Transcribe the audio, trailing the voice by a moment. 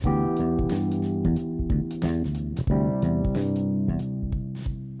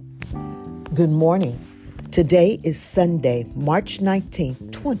Good morning. Today is Sunday, March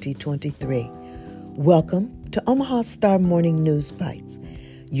 19th, 2023. Welcome to Omaha Star Morning News Bytes,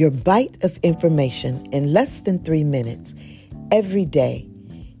 your bite of information in less than 3 minutes every day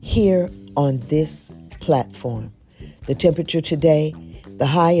here on this platform. The temperature today, the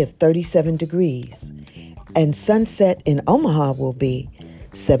high of 37 degrees, and sunset in Omaha will be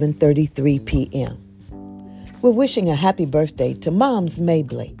 7:33 p.m. We're wishing a happy birthday to Moms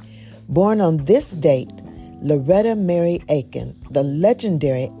Mabley. Born on this date, Loretta Mary Aiken, the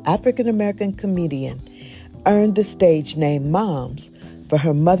legendary African-American comedian, earned the stage name Moms for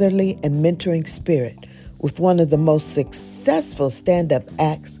her motherly and mentoring spirit, with one of the most successful stand-up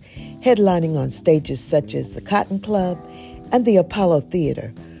acts headlining on stages such as the Cotton Club and the Apollo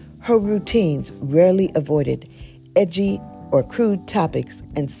Theater. Her routines rarely avoided edgy or crude topics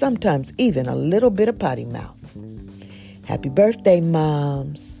and sometimes even a little bit of potty mouth. Happy birthday,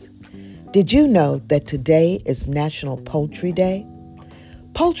 Moms! Did you know that today is National Poultry Day?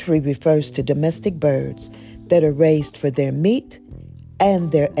 Poultry refers to domestic birds that are raised for their meat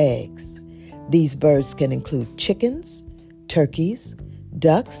and their eggs. These birds can include chickens, turkeys,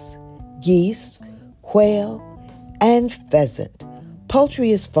 ducks, geese, quail, and pheasant.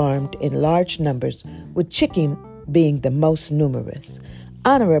 Poultry is farmed in large numbers, with chicken being the most numerous.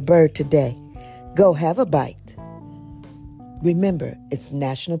 Honor a bird today. Go have a bite. Remember, it's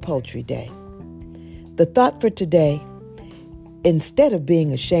National Poultry Day. The thought for today: instead of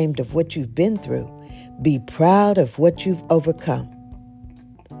being ashamed of what you've been through, be proud of what you've overcome.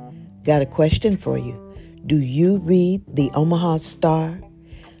 Got a question for you. Do you read the Omaha Star?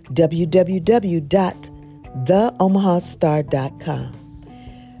 www.theomahastar.com.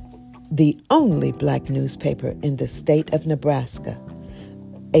 The only black newspaper in the state of Nebraska.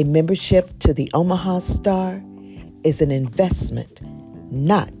 A membership to the Omaha Star is an investment,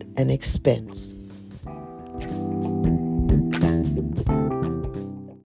 not an expense.